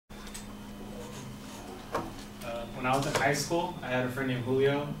when I was in high school, I had a friend named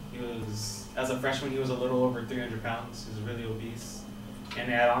Julio. As a freshman, he was a little over 300 pounds. He was really obese. And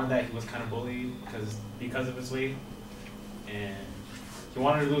to add on to that, he was kind of bullied because of his weight. And he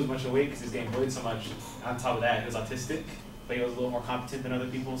wanted to lose a bunch of weight because he was getting bullied so much. On top of that, he was autistic, but he was a little more competent than other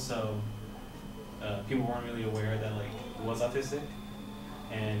people, so people weren't really aware that he was autistic.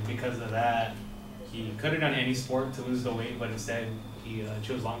 And because of that, he could have done any sport to lose the weight, but instead he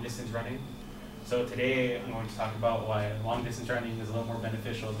chose long distance running. So today I'm going to talk about why long distance running is a little more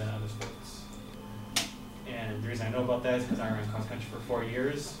beneficial than other sports. And the reason I know about that is because I ran cross country for 4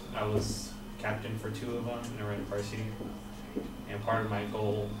 years. I was captain for 2 of them, and I ran varsity. And part of my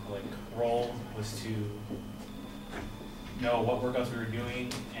role was to know what workouts we were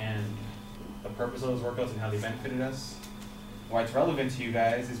doing and the purpose of those workouts and how they benefited us. Why it's relevant to you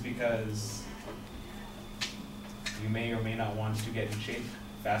guys is because you may or may not want to get in shape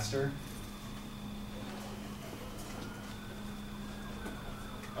faster.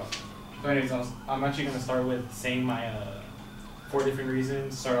 So anyways, I'm actually going to start with saying my 4 different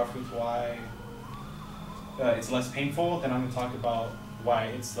reasons. Start off with why it's less painful. Then I'm going to talk about why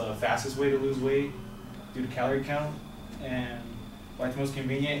it's the fastest way to lose weight due to calorie count, and why it's most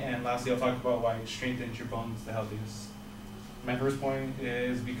convenient. And lastly, I'll talk about why it strengthens your bones the healthiest. My first point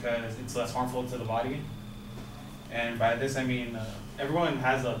is because it's less harmful to the body. And by this I mean everyone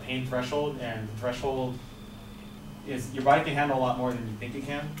has a pain threshold, and the threshold is your body can handle a lot more than you think it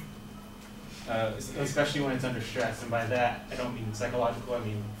can. Especially when it's under stress, and by that I don't mean psychological, I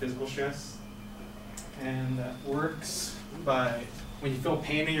mean physical stress. And that works by when you feel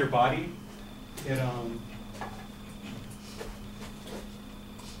pain in your body, it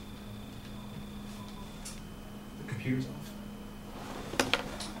the computer's off.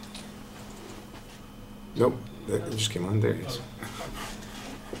 Nope, that just came on. There it is.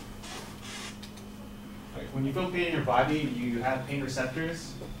 When you feel pain in your body, you have pain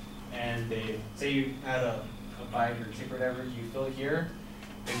receptors, and they say you had a bite or tick or whatever, you feel it here.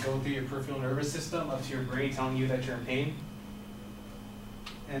 They go through your peripheral nervous system up to your brain, telling you that you're in pain.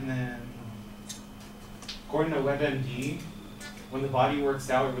 And then, according to WebMD, when the body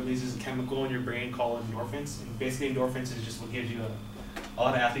works out, it releases a chemical in your brain called endorphins. And basically, endorphins is just what gives you a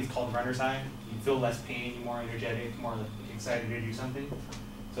lot of athletes call runner's high. You feel less pain, you're more energetic, more excited to do something.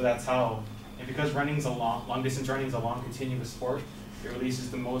 So that's how. And because long distance running is a long continuous sport, it releases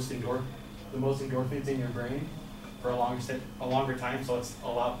the most endorphins in your brain for a longer time, so it's a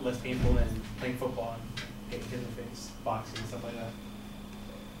lot less painful than playing football and getting hit in the face, boxing, and stuff like that.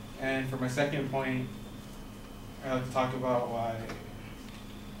 And for my second point, I like to talk about why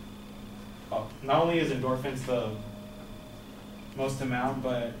not only is endorphins the most amount,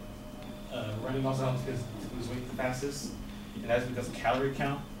 but running also helps to lose weight the fastest, and that's because of calorie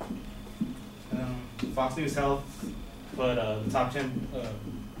count. Fox News Health put the top 10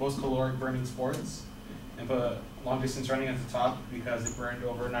 most caloric burning sports, and put long distance running at the top because it burned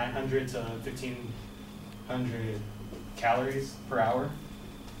over 900 to 1,500 calories per hour.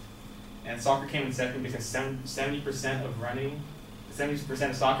 And soccer came in second because 70%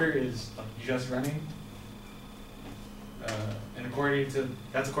 of soccer is just running. And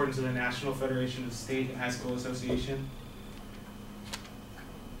that's according to the National Federation of State and High School Association.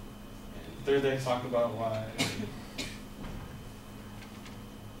 Third, I talk about why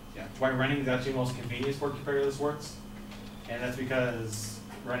running is actually the most convenient sport compared to other sports. And that's because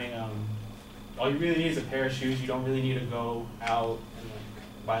running, all you really need is a pair of shoes. You don't really need to go out and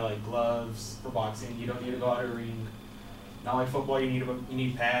buy gloves for boxing. You don't need to go out to a ring. Not like football, you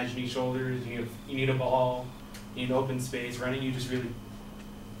need pads, you need shoulders, you need a ball, you need open space. Running, you just really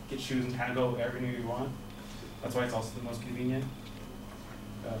get shoes and kind of go wherever you want. That's why it's also the most convenient.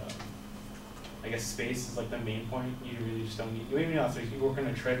 I guess space is the main point. You really just don't need. You even need space. You work on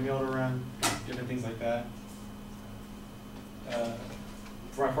a treadmill to run, different things like that.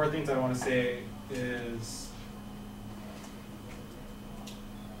 For my 4th things I want to say is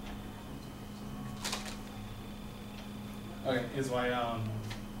why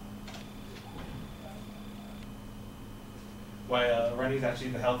running is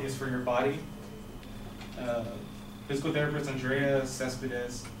actually the healthiest for your body. Physical therapist Andrea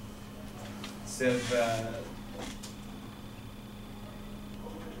Cespedes said that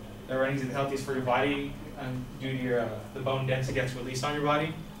running is the healthiest for your body due to the bone density that's released on your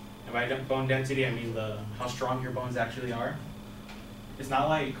body. And by bone density, I mean how strong your bones actually are. It's not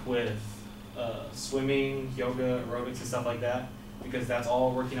like with swimming, yoga, aerobics, and stuff like that, because that's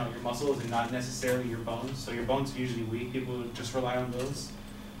all working out your muscles and not necessarily your bones. So your bones are usually weak. People just rely on those.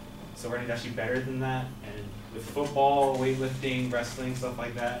 So running is actually better than that. And with football, weightlifting, wrestling, stuff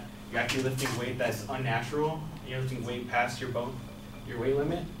like that, you're actually lifting weight that's unnatural. You're lifting weight past your weight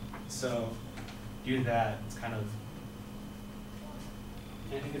limit. So due to that, it's kind of,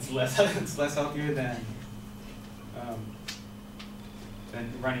 I think it's less healthier than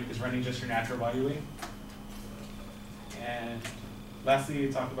running, because running just your natural body weight. And lastly,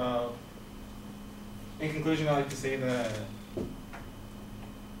 we talk about, in conclusion, I like to say that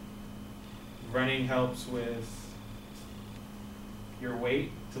running helps with your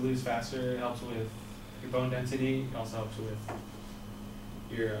weight to lose faster. It helps with your bone density. It also helps with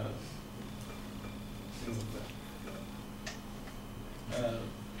your things like that.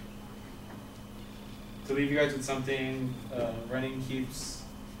 To leave you guys with something, running keeps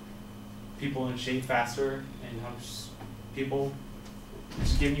people in shape faster and helps people.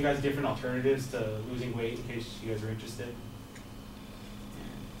 Just giving you guys different alternatives to losing weight in case you guys are interested. And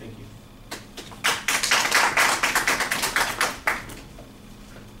thank you.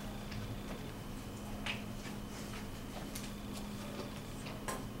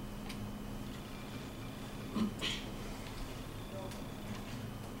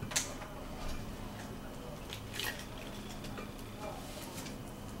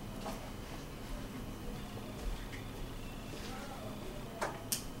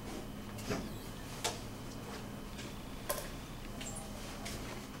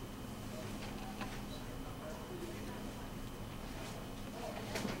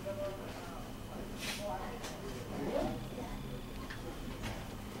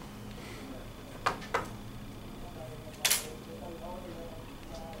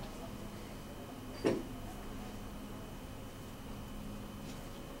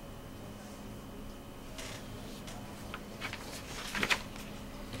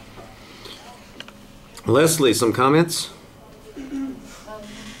 Leslie, some comments?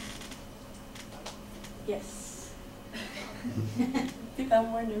 Yes. I think I'm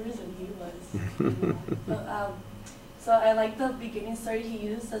more nervous than he was. So I like the beginning story he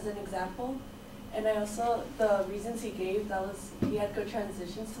used as an example, and I also, the reasons he gave, that was, he had good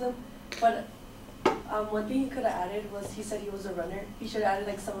transitions to them. But one thing he could have added was, he said he was a runner. He should have added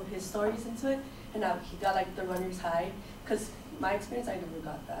like some of his stories into it, and now he got like the runner's high. Because my experience, I never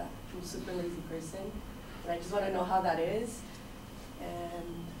got that. I'm a super lazy person. And I just want to know how that is.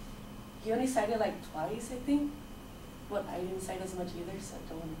 And he only cited like twice, I think. But I didn't cite as much either, so I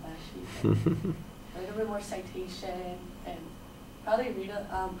don't want to bash you. A little bit more citation, and probably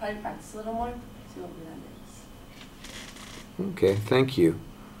probably practice a little more, so you won't be that nervous. Okay, thank you.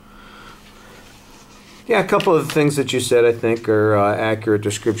 Yeah, a couple of the things that you said, I think, are accurate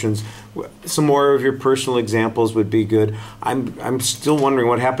descriptions. Some more of your personal examples would be good. I'm still wondering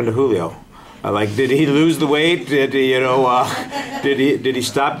what happened to Julio. Like, did he lose the weight? Did he, did he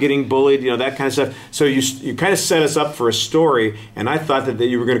stop getting bullied? That kind of stuff. So you kind of set us up for a story, and I thought that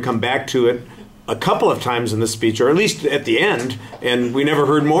you were going to come back to it a couple of times in the speech, or at least at the end, and we never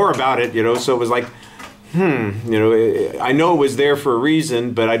heard more about it. So it was like, I know it was there for a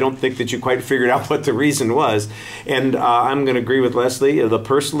reason, but I don't think that you quite figured out what the reason was. And I'm going to agree with Leslie. The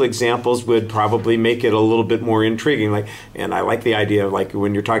personal examples would probably make it a little bit more intriguing. And I like the idea of, like,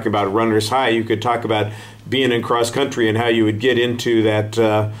 when you're talking about runner's high, you could talk about being in cross country and how you would get into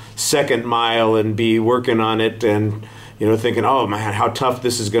that second mile and be working on it and thinking, oh man, how tough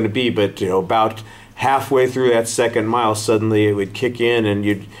this is going to be. But about halfway through that second mile, suddenly it would kick in and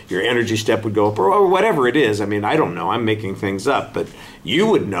your energy step would go up, or whatever it is. I mean, I don't know. I'm making things up, but you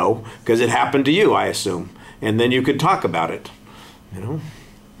would know because it happened to you, I assume. And then you could talk about it.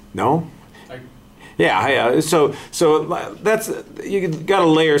 No? Yeah. So that's, you got to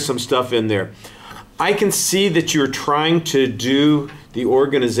layer some stuff in there. I can see that you're trying to do the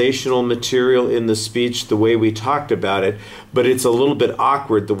organizational material in the speech the way we talked about it, but it's a little bit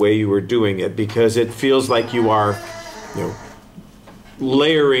awkward the way you were doing it, because it feels like you are,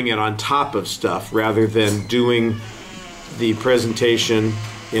 layering it on top of stuff rather than doing the presentation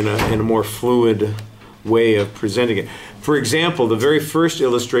in a more fluid way of presenting it. For example, the very first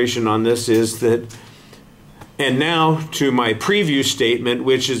illustration on this is that, and now to my preview statement,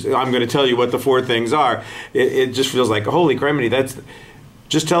 which is, I'm going to tell you what the four things are. It just feels like, holy criminy,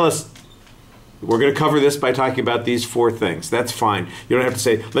 just tell us, we're going to cover this by talking about these four things. That's fine. You don't have to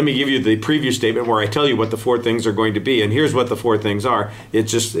say, let me give you the preview statement where I tell you what the four things are going to be, and here's what the four things are.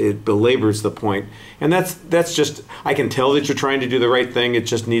 It belabors the point. And that's just, I can tell that you're trying to do the right thing. It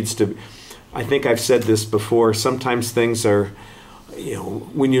just needs to, I think I've said this before, sometimes things are,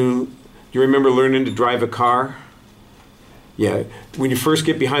 when you remember learning to drive a car? Yeah, when you first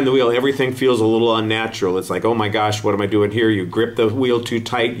get behind the wheel, everything feels a little unnatural. It's like, oh my gosh, what am I doing here? You grip the wheel too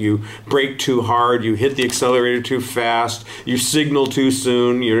tight, you brake too hard, you hit the accelerator too fast, you signal too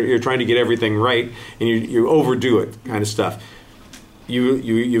soon, you're trying to get everything right, and you overdo it, kind of stuff.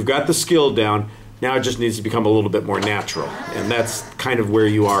 You've got the skill down, now it just needs to become a little bit more natural, and that's kind of where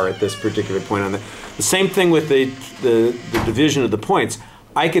you are at this particular point on that. The same thing with the division of the points.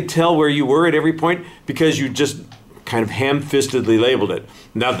 I could tell where you were at every point because you just kind of ham-fistedly labeled it.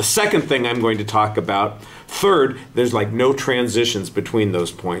 Now the second thing I'm going to talk about, third, there's like no transitions between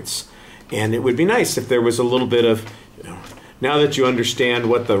those points. And it would be nice if there was a little bit of, now that you understand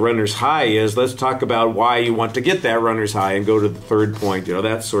what the runner's high is, let's talk about why you want to get that runner's high and go to the third point,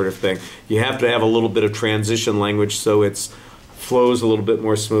 that sort of thing. You have to have a little bit of transition language so it flows a little bit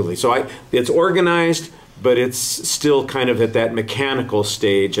more smoothly. So it's organized, but it's still kind of at that mechanical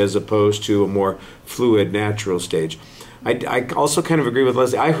stage as opposed to a more fluid, natural stage. I also kind of agree with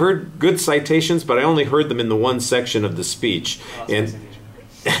Leslie. I heard good citations, but I only heard them in the one section of the speech. And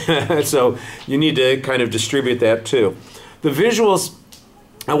so you need to kind of distribute that too. The visuals,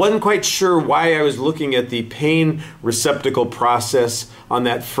 I wasn't quite sure why I was looking at the pain receptacle process on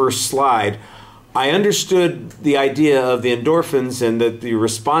that first slide. I understood the idea of the endorphins and that you're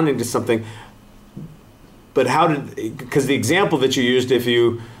responding to something. But because the example that you used, if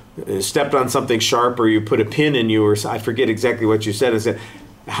you stepped on something sharp or you put a pin in you, or I forget exactly what you said, I said,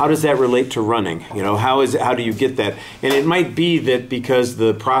 how does that relate to running? How do you get that? And it might be that because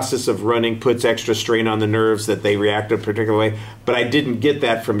the process of running puts extra strain on the nerves that they react a particular way, but I didn't get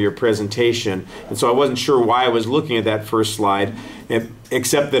that from your presentation. And so I wasn't sure why I was looking at that first slide,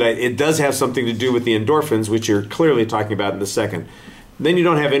 except that it does have something to do with the endorphins, which you're clearly talking about in the second. Then you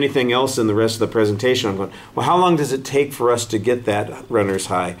don't have anything else in the rest of the presentation. I'm going, well, how long does it take for us to get that runner's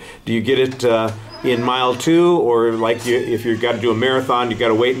high? Do you get it in mile 2, or like if you've got to do a marathon, you've got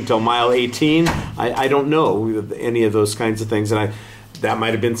to wait until mile 18? I don't know any of those kinds of things. And that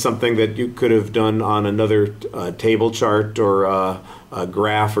might have been something that you could have done on another table chart or a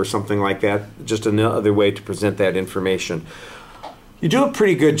graph or something like that, just another way to present that information. You do a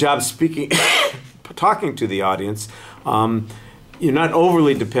pretty good job talking to the audience. You're not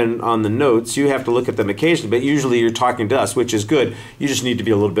overly dependent on the notes. You have to look at them occasionally, but usually you're talking to us, which is good. You just need to be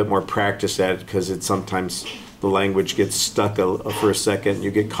a little bit more practiced at it because sometimes the language gets stuck for a second.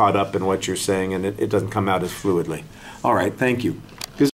 You get caught up in what you're saying, and it doesn't come out as fluidly. All right, thank you.